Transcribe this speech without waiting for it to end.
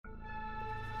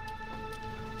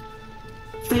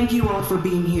Thank you all for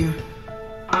being here.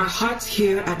 Our hearts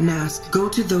here at NASK go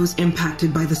to those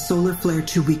impacted by the solar flare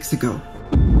 2 weeks ago.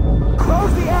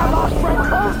 Close the airlock, Fred!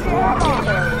 Close the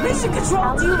airlock! Mission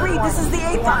Control, do you read? This is the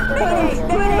Aethon. Mayday!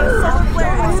 Mayday! Solar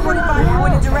flare X-45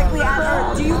 pointed directly at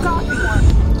Earth. Do you copy?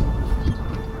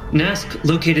 NASK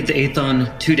located the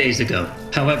Aethon 2 days ago.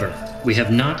 However, we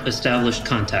have not established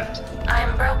contact.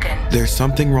 I'm broken. There's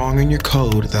something wrong in your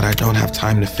code that I don't have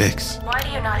time to fix. Why do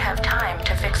you not have time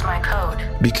to fix my code?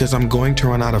 Because I'm going to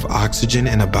run out of oxygen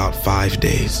in about 5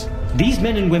 days. These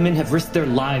men and women have risked their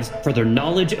lives for their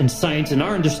knowledge and science and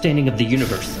our understanding of the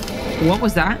universe. What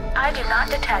was that? I do not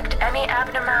detect any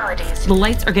abnormalities. The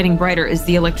lights are getting brighter. Is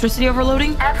the electricity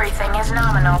overloading? Everything is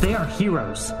nominal. They are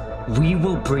heroes. We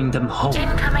will bring them home.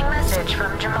 Incoming message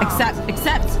from Jamal. Accept.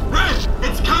 Right!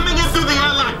 It's coming in through the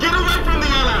airlock! Get away from the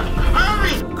airlock!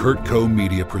 Hurry! Kurtco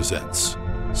Media presents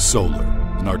Solar,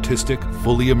 an artistic,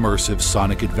 fully immersive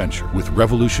sonic adventure with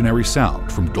revolutionary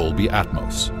sound from Dolby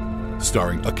Atmos.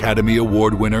 Starring Academy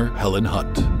Award winner Helen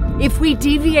Hunt. If we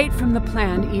deviate from the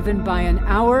plan even by an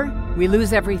hour, we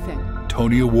lose everything.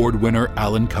 Tony Award winner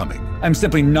Alan Cumming. I'm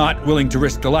simply not willing to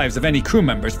risk the lives of any crew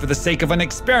members for the sake of an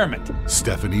experiment.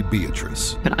 Stephanie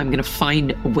Beatrice. But I'm gonna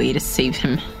find a way to save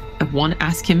him. I want to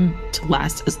ask him to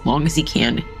last as long as he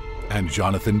can. And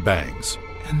Jonathan Bangs.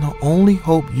 And the only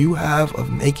hope you have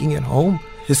of making it home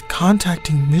is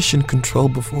contacting Mission Control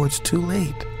before it's too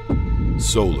late.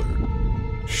 Solar.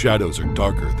 Shadows are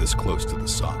darker this close to the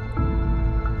sun.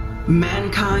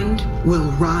 Mankind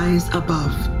will rise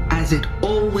above, as it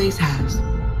always has.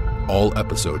 All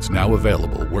episodes now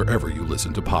available wherever you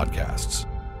listen to podcasts.